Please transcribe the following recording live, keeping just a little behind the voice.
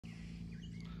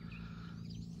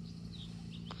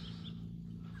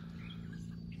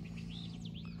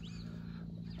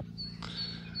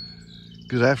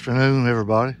Good afternoon,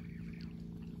 everybody.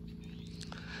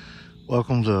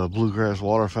 Welcome to Bluegrass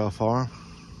Waterfowl Farm.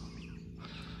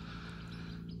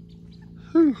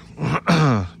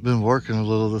 Been working a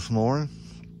little this morning.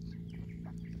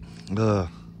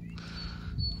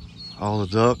 All the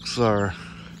ducks are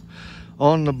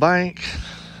on the bank,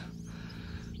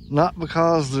 not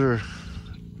because they're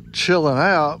chilling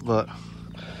out, but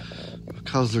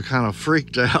because they're kind of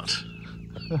freaked out.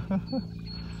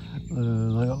 They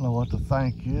don't know what to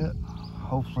think yet.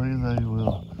 Hopefully they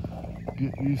will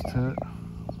get used to it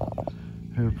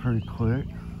here pretty quick.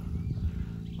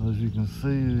 As you can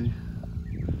see,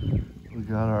 we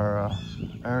got our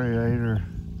aerator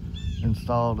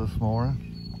installed this morning.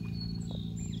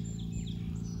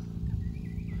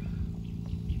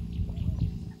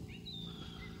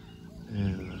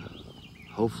 And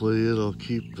hopefully it'll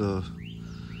keep the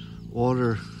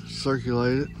water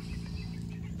circulated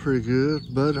pretty good,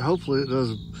 but hopefully it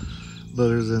does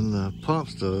better than the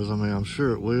pumps does. I mean, I'm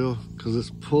sure it will, because it's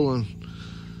pulling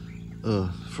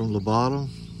from the bottom,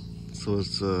 so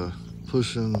it's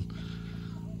pushing,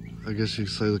 I guess you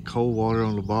could say, the cold water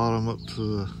on the bottom up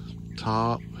to the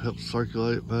top, helps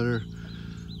circulate it better.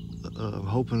 I'm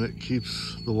hoping it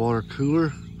keeps the water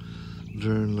cooler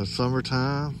during the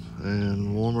summertime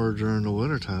and warmer during the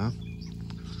wintertime.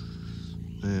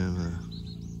 And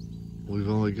we've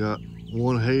only got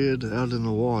one head out in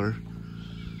the water,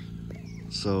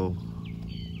 so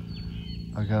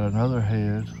I got another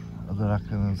head that I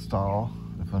can install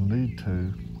if I need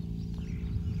to,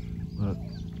 but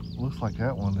looks like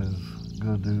that one is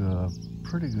gonna do a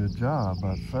pretty good job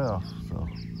by itself, so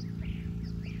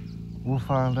we'll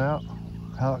find out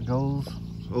how it goes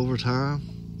over time.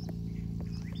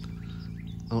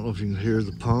 I don't know if you can hear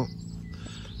the pump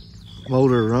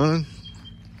motor running,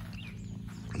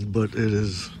 but it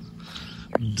is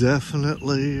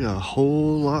definitely a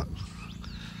whole lot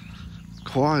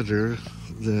quieter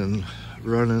than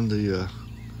running the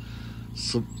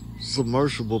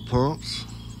submersible pumps.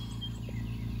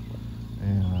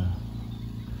 And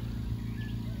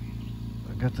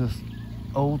I got this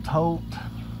old tote.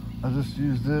 I just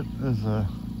used it as a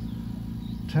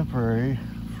temporary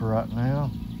for right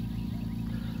now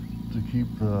to keep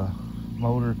the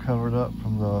motor covered up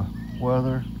from the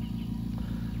weather.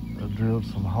 I drilled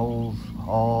some holes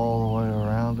all the way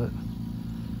around it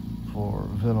for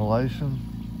ventilation,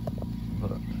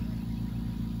 but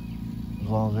as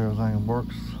long as everything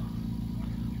works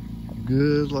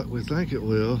good like we think it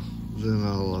will, then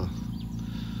I'll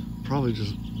probably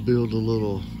just build a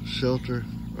little shelter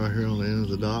right here on the end of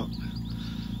the dock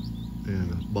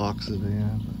and box it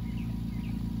in.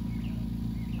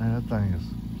 Man, that thing is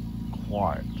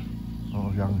quiet. I don't know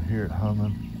if y'all can hear it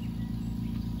humming.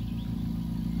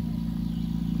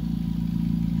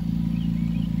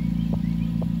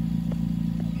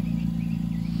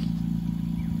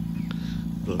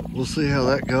 But we'll see how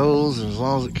that goes, and as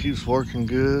long as it keeps working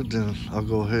good, then I'll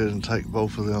go ahead and take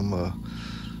both of them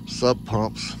sub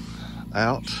pumps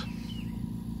out.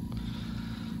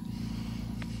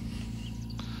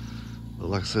 But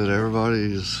like I said,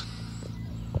 everybody's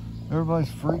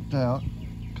freaked out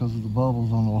because of the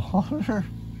bubbles on the water,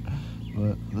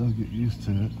 but they'll get used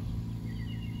to it.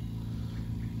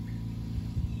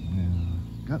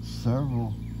 And got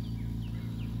several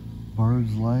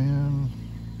birds laying.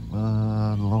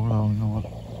 Lord, I don't know what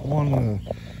one.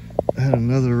 Had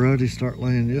another ruddy start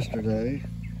laying yesterday.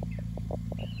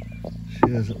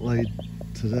 She hasn't laid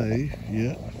today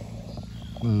yet.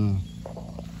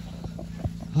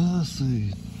 Let's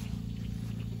see.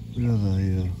 We got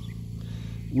a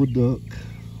wood duck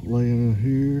laying in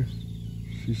here.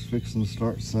 She's fixing to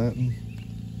start setting.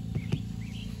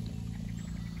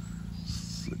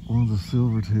 One of the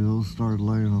silvertails started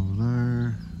laying over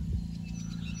there.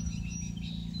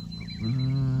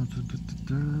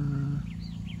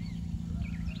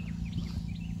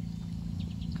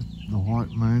 The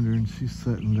white mandarin, she's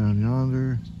sitting down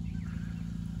yonder.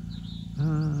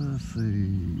 Let's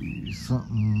see,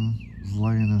 something is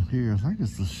laying in here. I think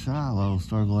it's the Shiloh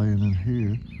started laying in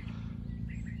here.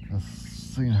 I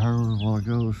seen her a while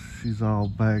ago. She's all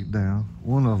bagged down.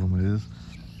 One of them is.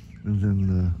 And then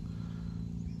the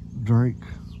Drake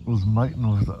was mating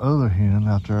with the other hen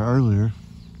out there earlier.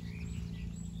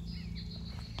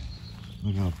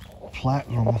 We got a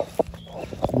platinum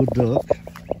wood duck.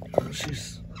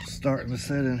 She's starting to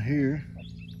set in here.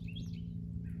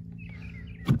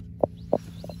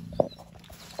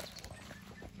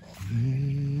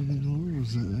 And where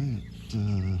was it at?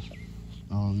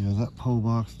 Oh yeah, that pole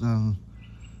box down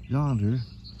yonder.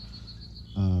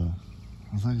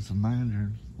 I think it's a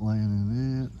mandarin laying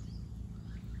in it.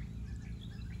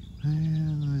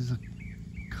 And there's a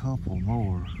couple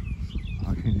more.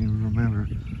 I can't even remember.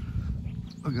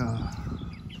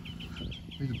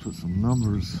 Need to put some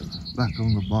numbers back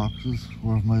on the boxes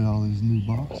where I've made all these new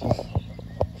boxes.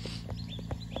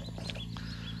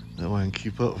 That way I can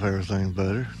keep up with everything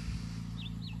better.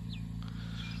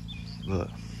 But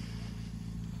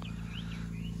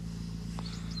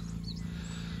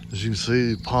as you can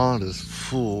see, the pond is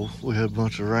full. We had a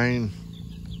bunch of rain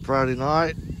Friday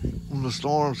night when the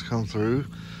storms come through.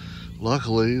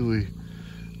 Luckily, we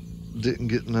didn't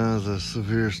get none of the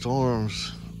severe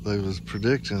storms they was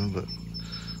predicting, but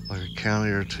like a county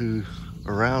or two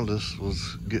around us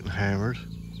was getting hammered.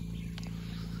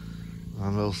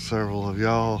 I know several of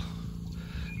y'all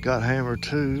got hammered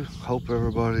too. Hope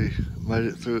everybody made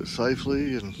it through it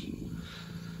safely, and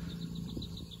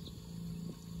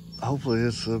hopefully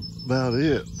it's about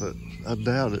it, but I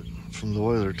doubt it from the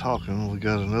way they're talking. We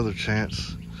got another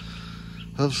chance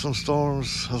of some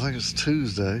storms. I think it's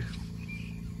Tuesday.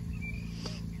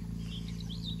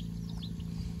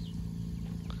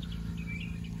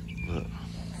 But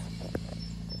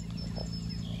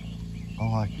I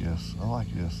like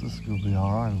this. This is gonna be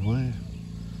all right, I believe,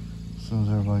 as soon as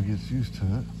everybody gets used to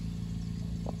it.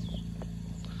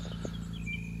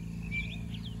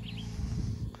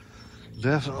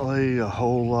 Definitely a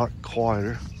whole lot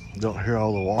quieter. Don't hear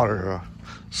all the water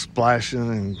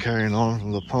splashing and carrying on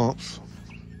from the pumps.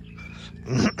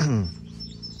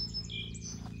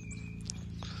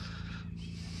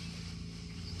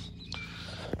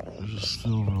 There's a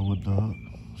silver wood duck.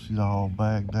 She's all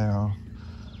bagged down.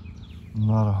 I'm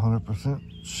not 100%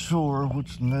 sure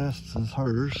which nest is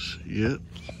hers yet.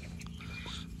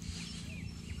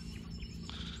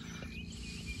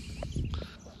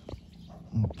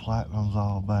 And the platinum's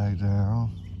all bagged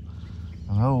down.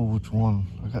 I know which one.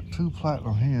 I got two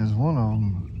platinum hens. One of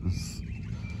them is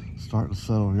starting to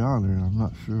settle yonder. I'm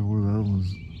not sure where the other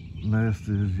one's nest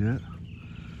is yet.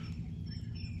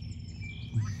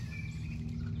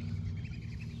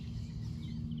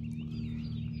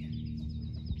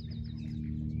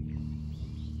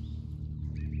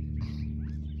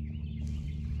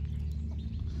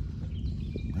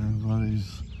 Everybody's,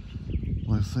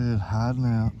 like I said, hiding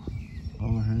out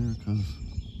over here because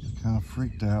they kind of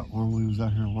freaked out while we was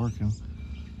out here working.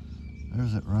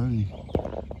 There's that roadie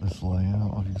that's laying. I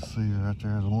don't know if you can see her right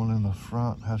there. The one in the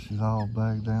front, how she's all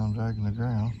bagged down, dragging the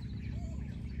ground.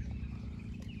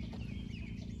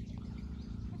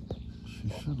 She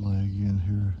should lay again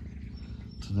here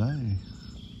today.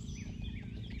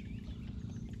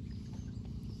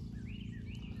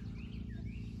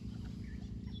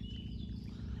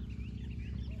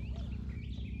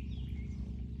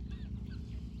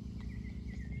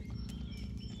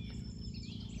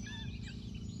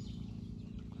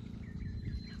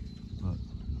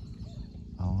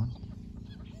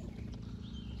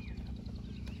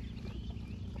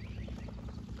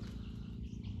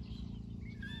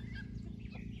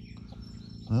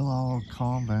 They'll all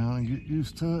calm down and get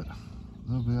used to it.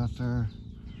 They'll be out there.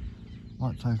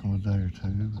 Might take them a day or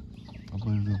two, but I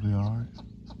believe they'll be all right.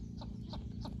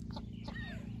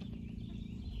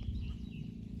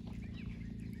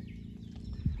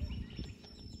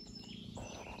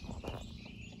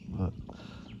 But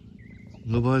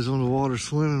nobody's on the water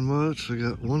swimming much. I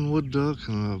got one wood duck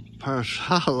and a pair of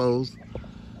shilohs.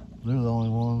 They're the only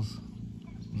ones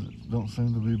that don't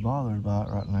seem to be bothered by it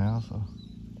right now, so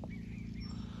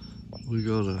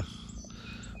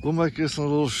we'll make this a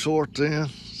little short then,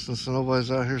 since nobody's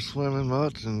out here swimming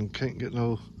much and can't get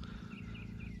no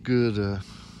good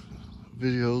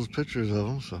videos, pictures of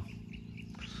them. So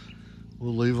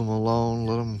we'll leave them alone,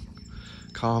 let them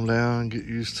calm down and get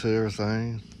used to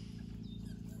everything.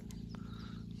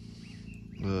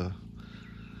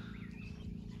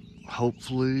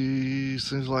 Hopefully,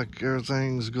 seems like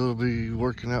everything's gonna be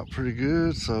working out pretty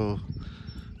good, so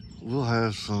we'll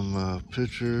have some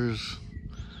pictures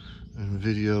and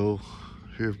video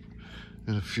here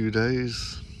in a few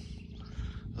days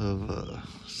of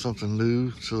something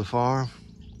new to the farm,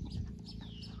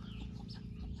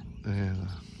 and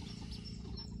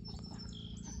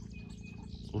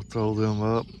we'll throw them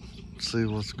up, see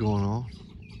what's going on.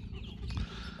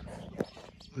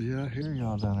 But yeah, I hear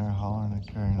y'all down there hollering and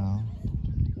carrying on.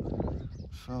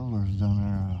 Shoulders down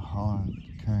there hollering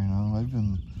and carrying on. They've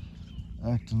been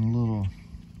acting a little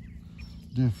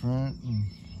different, and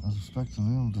I was expecting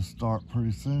them to start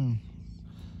pretty soon.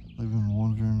 They've been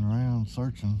wandering around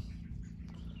searching,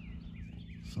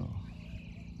 so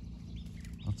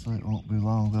I'd say it won't be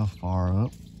long they'll fire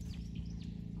up.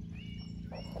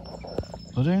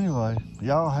 But anyway,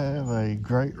 y'all have a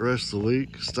great rest of the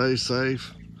week. Stay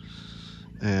safe,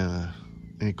 and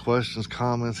any questions,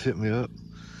 comments, hit me up.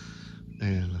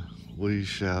 and we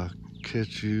shall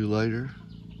catch you later.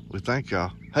 We thank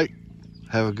y'all. Hey,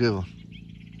 have a good one.